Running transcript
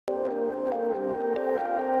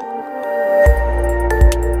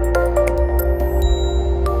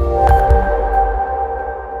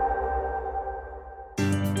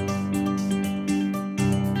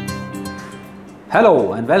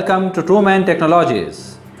Hello and welcome to Trumen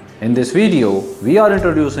Technologies. In this video, we are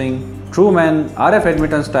introducing Trumen RF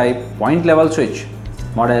admittance type point level switch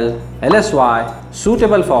model LSY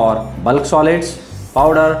suitable for bulk solids,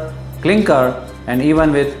 powder, clinker and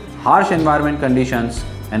even with harsh environment conditions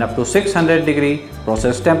and up to 600°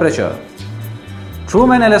 process temperature.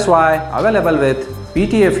 Trumen LSY available with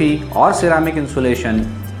PTFE or ceramic insulation,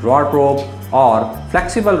 rod probe or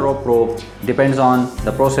flexible rope probe depends on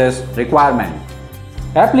the process requirement.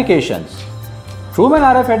 Applications: Trumen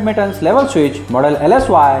RF admittance level switch model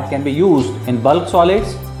LSY can be used in bulk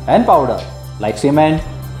solids and powder like cement,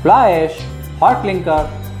 fly ash, hot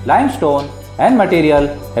clinker, limestone and material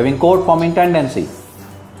having coat forming tendency.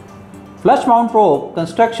 Flush mount probe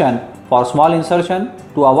construction for small insertion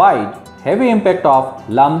to avoid heavy impact of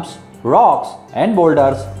lumps, rocks and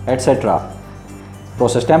boulders, etc.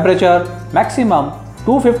 Process temperature maximum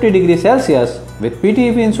 250°C with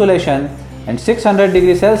PTFE insulation and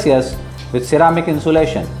 600°C with ceramic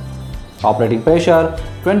insulation. Operating pressure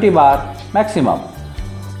 20 bar maximum.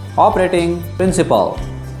 Operating principle: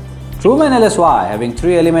 Trumen LSY having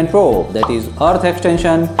 3 element probe, that is earth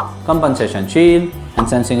extension, compensation shield and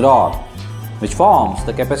sensing rod, which forms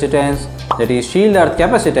the capacitance, that is shield earth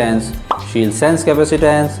capacitance, shield sense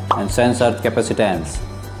capacitance and sense earth capacitance.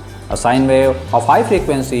 A sine wave of high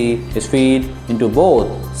frequency is fed into both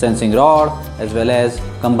sensing rod as well as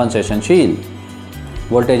compensation shield.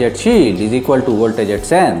 Voltage at shield is equal to voltage at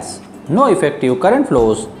sense. No effective current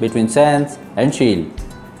flows between sense and shield.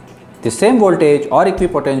 The same voltage or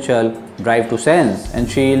equipotential drive to sense and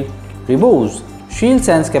shield removes shield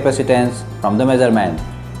sense capacitance from the measurement.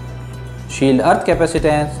 Shield earth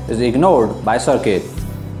capacitance is ignored by circuit.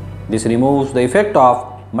 This removes the effect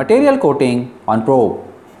of material coating on probe,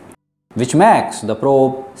 which makes the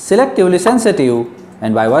probe selectively sensitive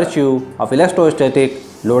and by virtue of electrostatic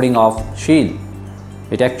loading of shield.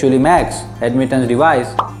 It actually makes admittance device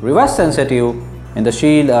reverse sensitive in the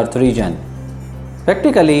shield earth region.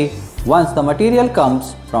 Practically, once the material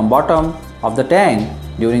comes from bottom of the tank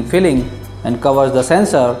during filling and covers the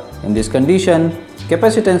sensor, in this condition,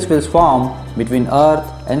 capacitance will form between earth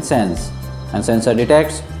and sensor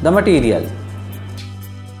detects the material.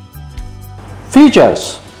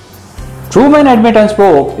 Features: Trumen admittance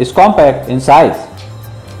probe is compact in size,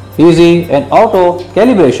 easy and auto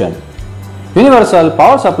calibration, universal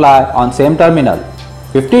power supply on same terminal,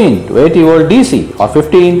 15 to 80 volt DC or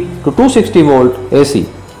 15 to 260 volt AC,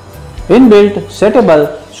 inbuilt settable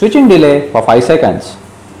switching delay for 5 seconds,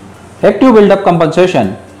 active buildup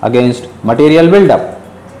compensation against material buildup,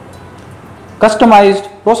 customized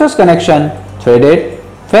process connection, threaded,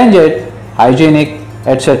 fanged, hygienic,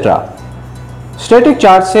 etc. Static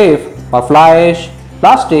charge safe for fly ash,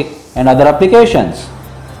 plastic and other applications.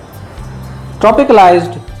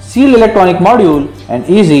 Tropicalized sealed electronic module and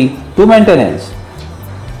easy to maintenance.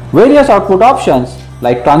 Various output options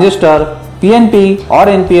like transistor, PNP or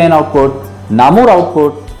NPN output, Namur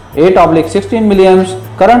output, 8/16 mA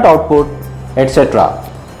current output, etc.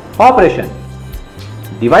 Operation: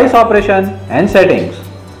 device operation and settings.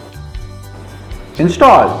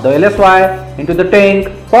 Install the LSY into the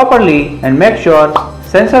tank properly and make sure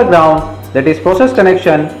sensor ground, that is process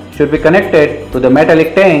connection, should be connected to the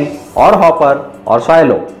metallic tank or hopper or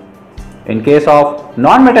silo. In case of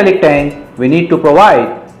non-metallic tank, we need to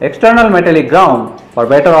provide external metallic ground for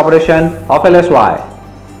better operation of LSY.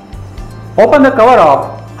 Open the cover of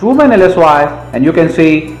Trumen LSY and you can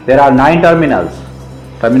see there are 9 terminals.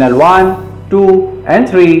 Terminal 1, 2 and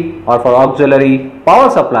 3 are for auxiliary power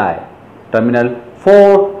supply. Terminal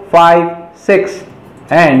 4, 5, 6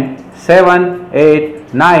 and 7, 8,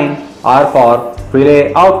 9 are for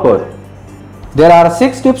relay output. There are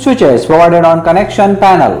 6 tip switches provided on connection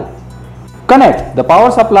panel. Connect the power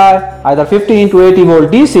supply either 15 to 80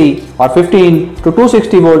 volt DC or 15 to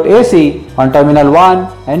 260 volt AC on terminal 1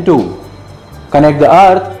 and 2. Connect the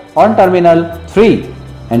earth on terminal 3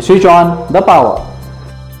 and switch on the power.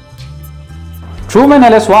 Trumen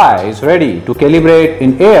LSY is ready to calibrate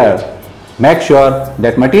in air. Make sure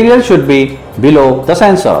that material should be below the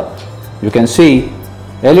sensor. You can see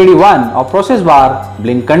LED 1 of process bar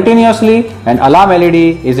blink continuously and alarm LED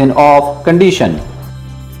is in off condition.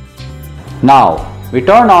 Now we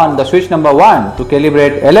turn on the switch number 1 to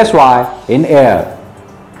calibrate LSY in air.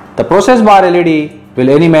 The process bar LED will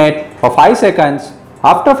animate for 5 seconds.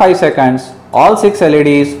 After 5 seconds, all 6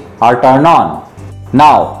 LEDs are turned on.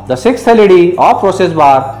 Now the 6th LED of process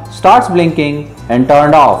bar starts blinking and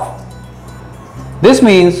turned off. This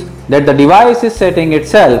means that the device is setting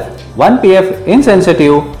itself 1 pf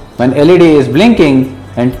insensitive when LED is blinking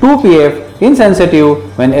and 2 pf insensitive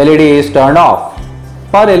when LED is turned off.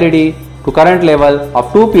 Per LED to current level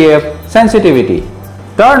of 2 pf sensitivity.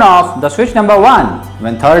 Turn off the switch number 1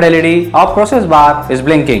 when third LED of process bar is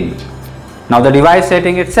blinking. Now the device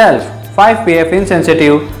setting itself 5 pf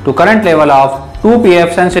insensitive to current level of 2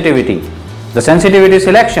 pf sensitivity. The sensitivity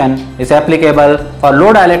selection is applicable for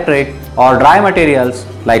low dielectric or dry materials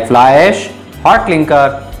like fly ash, hot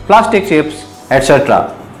clinker, plastic chips,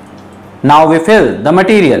 etc. Now we fill the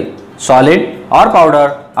material, solid or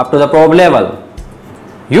powder, up to the probe level.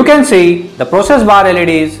 You can see the process bar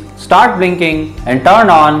LEDs start blinking and turn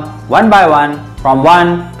on one by one from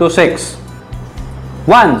 1 to 6.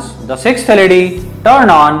 Once the 6th LED turn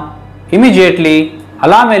on, immediately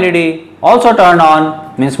alarm LED also turn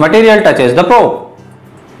on, means material touches the probe.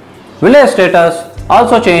 Relay status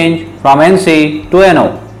also change from NC to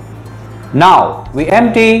NO. Now we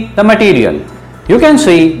empty the material. You can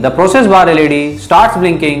see the process bar LED starts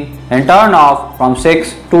blinking and turn off from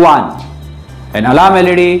 6 to 1. An alarm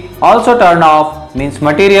LED also turn off, means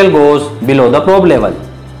material goes below the probe level.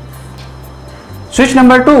 Switch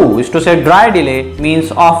number 2 is to set dry delay,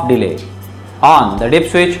 means off delay. On the dip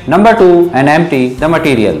switch number 2 and empty the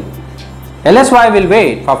material. LSY will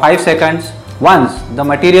wait for 5 seconds once the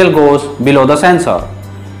material goes below the sensor,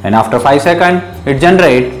 and after 5 seconds it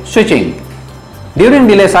generates switching. During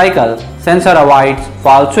delay cycle, sensor avoids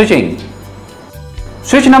false switching.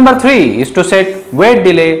 Switch number 3 is to set wait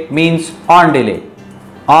delay, means on delay.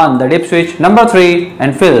 On the dip switch number 3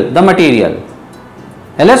 and fill the material.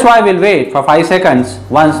 LSY will wait for 5 seconds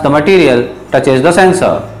once the material touches the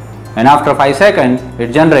sensor, and after 5 seconds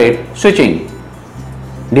it generates switching.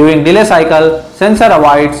 During delay cycle, sensor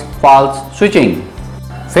avoids false switching.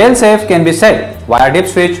 Failsafe can be set via dip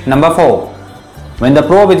switch number 4. When the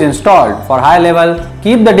probe is installed for high level,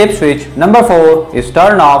 keep the dip switch number 4 is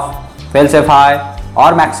turned off, failsafe high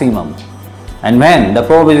or maximum. And when the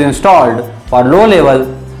probe is installed for low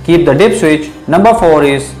level, keep the dip switch number 4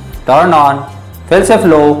 is turned on, failsafe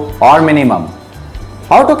low or minimum.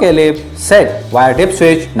 Auto calib set via dip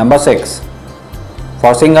switch number 6.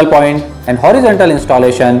 For single point and horizontal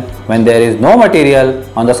installation, when there is no material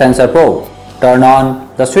on the sensor probe, turn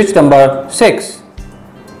on the switch number 6.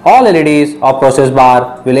 All LEDs of process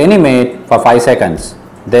bar will animate for 5 seconds.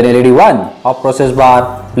 Then LED 1 of process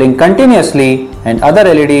bar blink continuously and other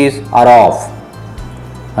LEDs are off.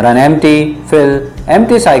 Run empty, fill,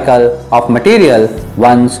 empty cycle of material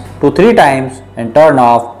once to 3 times and turn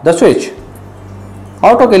off the switch.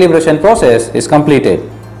 Auto calibration process is completed.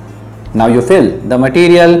 Now you fill the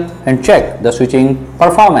material and check the switching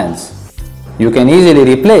performance. You can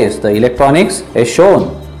easily replace the electronics as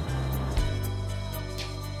shown.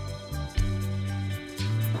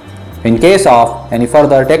 In case of any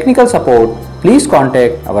further technical support, please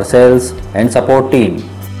contact our sales and support team.